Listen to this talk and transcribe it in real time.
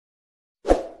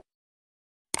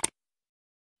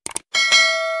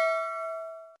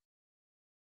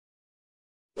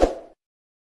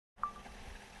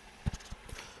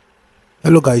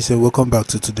Hello guys and welcome back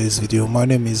to today's video. My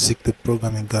name is Zik, the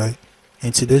programming guy.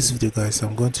 In today's video guys,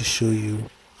 I'm going to show you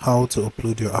how to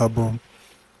upload your album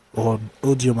on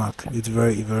Audiomack. It's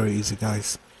very easy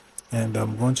guys, and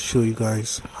I'm going to show you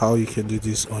guys how you can do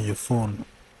this on your phone.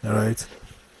 Alright,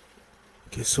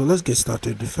 okay, so let's get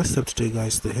started. The first step today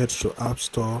guys is to head to App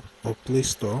Store or Play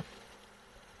Store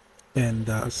and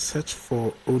search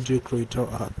for Audio Creator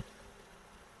app.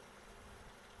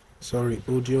 Sorry,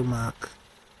 Audiomack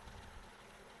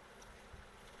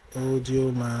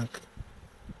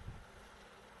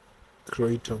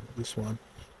Creator, this one,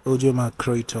 Audiomack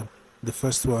Creator, the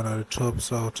first one at the top.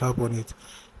 So I'll tap on it.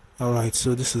 Alright,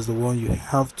 so this is the one you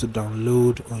have to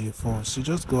download on your phone, so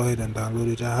just go ahead and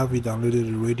download it. I have it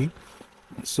downloaded already.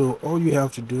 So all you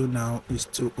have to do now is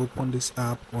to open this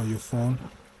app on your phone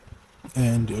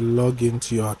and log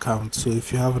into your account. So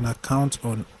if you have an account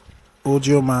on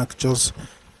Audiomack, just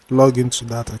log into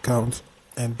that account,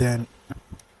 and then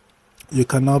you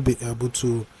can now be able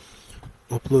to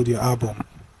upload your album.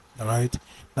 All right,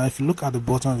 now if you look at the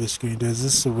bottom of the screen, there's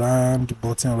this round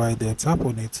button right there. Tap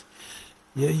on it.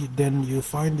 Then you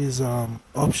find these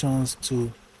options to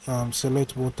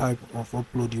select what type of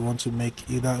upload you want to make,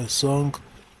 either a song,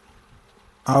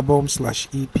 album slash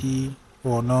ep,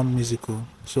 or non-musical.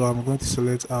 So I'm going to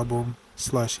select album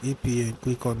slash ep and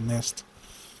click on next.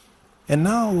 And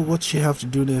now what you have to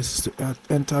do is to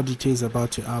enter details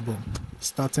about your album,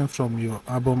 starting from your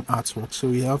album artwork. So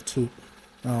you have to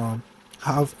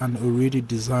have an already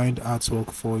designed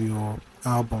artwork for your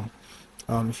album.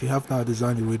 If you have that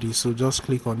design already, so just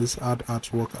click on this add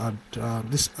artwork, add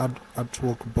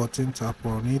artwork button, tap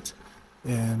on it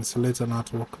and select an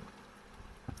artwork.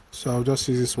 So I'll just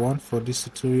use this one for this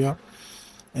tutorial.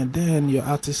 And then your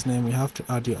artist name, you have to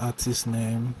add your artist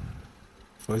name.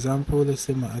 For example, let's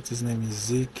say my artist name is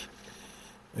Zik,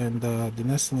 and the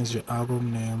next thing is your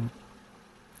album name.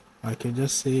 I can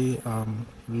just say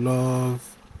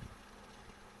Love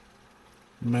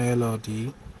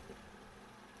Melody,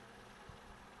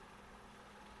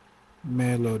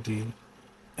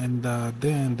 and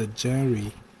then the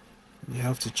genre, you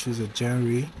have to choose a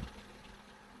genre.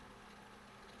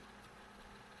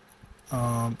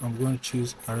 I'm going to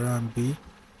choose R&B,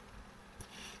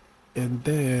 and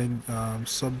then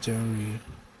subgenre.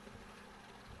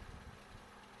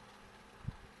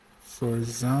 For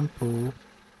example,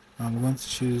 I'm going to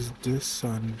choose this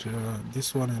and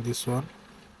this one and this one,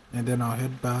 and then I'll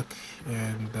head back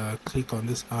and click on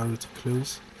this arrow to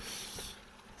close.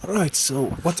 Alright, so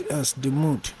what else? The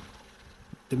mood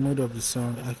of the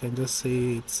song, I can just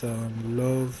say it's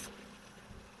love,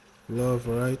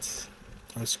 right?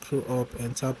 I scroll up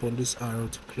and tap on this arrow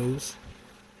to close,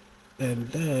 and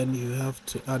then you have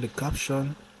to add a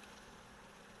caption.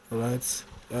 Alright,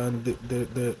 and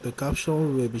the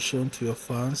caption will be shown to your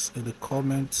fans in the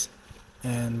comments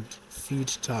and feed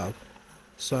tab.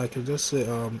 So I can just say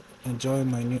enjoy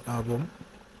my new album,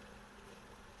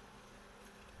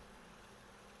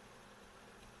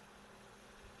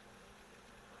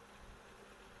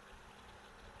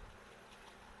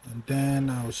 and then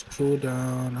I'll scroll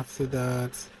down after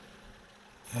that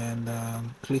and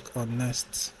click on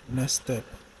next step.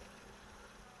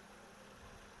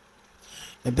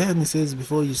 And then it says,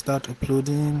 before you start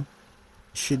uploading,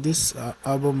 should this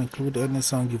album include any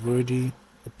song you've already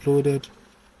uploaded?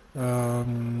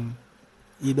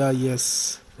 Either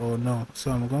yes or no. So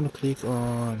I'm going to click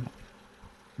on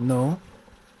no.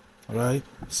 Alright,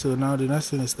 so now the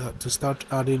next thing is that to start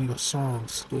adding your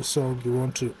songs, the song you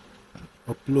want to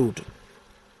upload.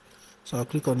 So I'll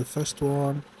click on the first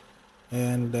one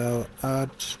and I'll add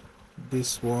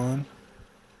this one,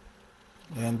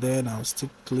 and then I'll still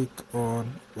click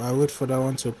on, I'll wait for that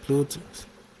one to upload,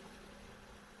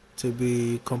 to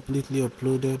be completely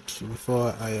uploaded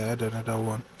before I add another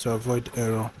one to avoid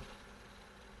error.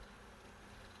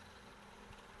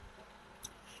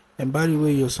 And by the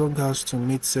way, your song has to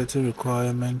meet certain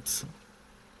requirements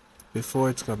before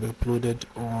it can be uploaded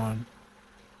on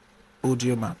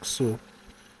Audiomack. So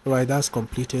alright, that's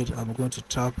completed. I'm going to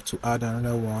tap to add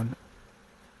another one.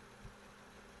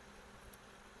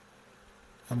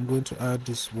 I'm going to add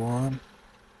this one,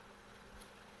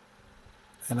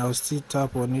 and I'll still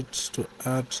tap on it to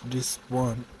add this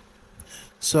one.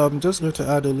 So I'm just going to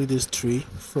add only these three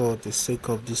for the sake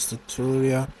of this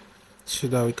tutorial, so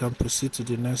that we can proceed to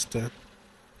the next step.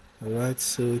 Alright,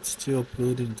 so it's still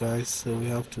uploading guys, so we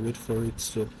have to wait for it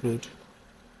to upload.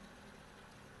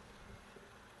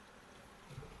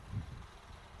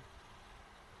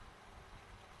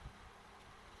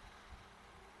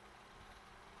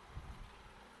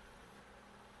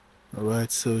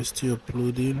 Alright, so it's still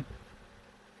uploading.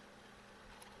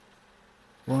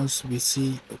 Once we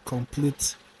see a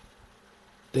complete,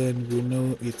 then we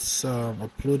know it's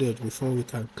uploaded before we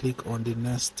can click on the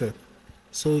next step.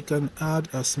 So you can add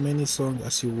as many songs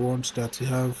as you want that you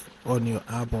have on your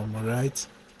album. Alright,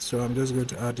 so I'm just going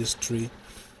to add these 3,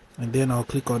 and then I'll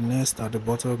click on next at the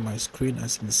bottom of my screen.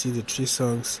 As you can see, the 3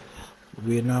 songs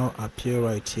will now appear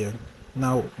right here.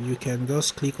 Now you can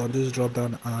just click on this drop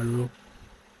down arrow,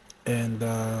 and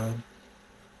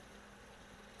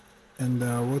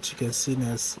what you can see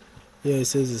next here, it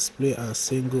says display as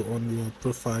single on your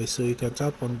profile. So you can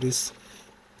tap on this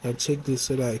and check this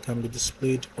so that it can be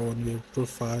displayed on your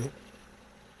profile.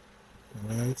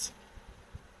 Alright,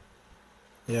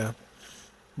 yeah.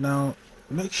 Now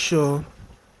make sure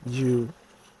you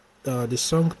the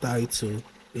song title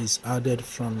is added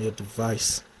from your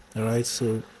device. Alright,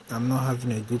 so I'm not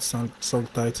having a good song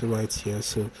title right here,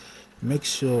 so make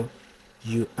sure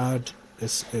you add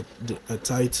a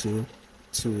title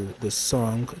to the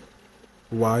song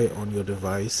while on your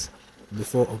device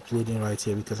before uploading right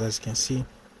here, because as you can see,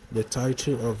 the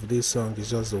title of this song is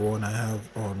just the one I have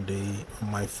on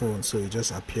my phone, so it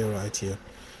just appear right here.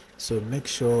 So make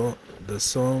sure the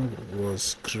song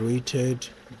was created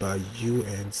by you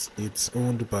and it's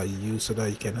owned by you, so that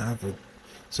you can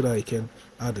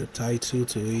add a title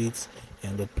to it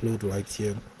and upload right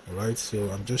here. Alright, so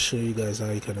I'm just showing you guys how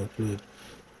you can upload.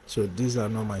 So these are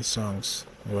not my songs.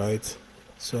 Alright,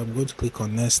 so I'm going to click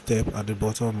on next step at the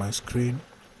bottom of my screen,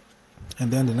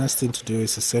 and then the next thing to do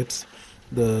is to set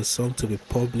the song to be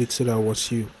public, so that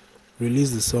once you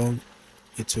release the song,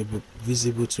 it will be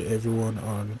visible to everyone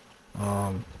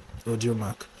on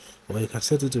Audiomack. Or you can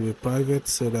set it to be private,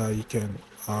 so that you can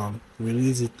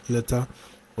release it later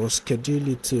or schedule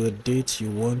it to a date you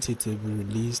want it to be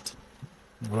released.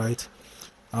 Right,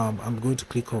 I'm going to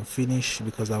click on finish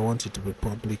because I want it to be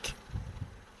public,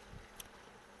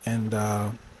 and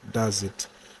that's it.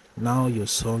 Now your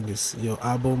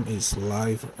album is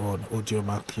live on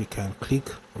Audiomack. You can click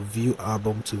view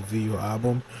album to view your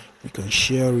album. You can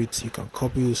share it, you can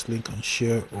copy this link and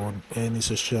share on any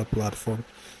social platform.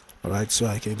 Alright, so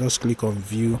I can just click on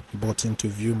view button to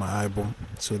view my album.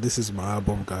 So this is my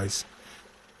album, guys.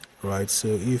 Right, so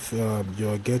if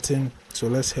you're getting, so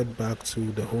let's head back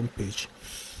to the home page.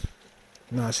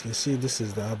 Now as you can see, this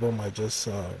is the album I just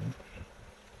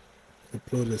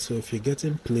uploaded. So if you're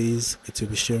getting plays, it will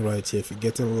be shown right here. If you're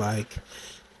getting like,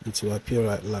 it will appear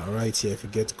right here. If you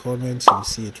get comments, you'll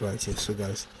see it right here. So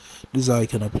guys, this is how you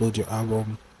can upload your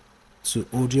album to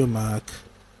Audiomack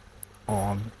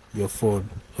on your phone.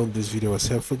 Hope this video was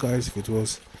helpful, guys. If it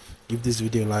was, give this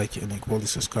video a like and equally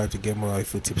subscribe to get more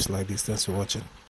helpful tips like this. Thanks for watching.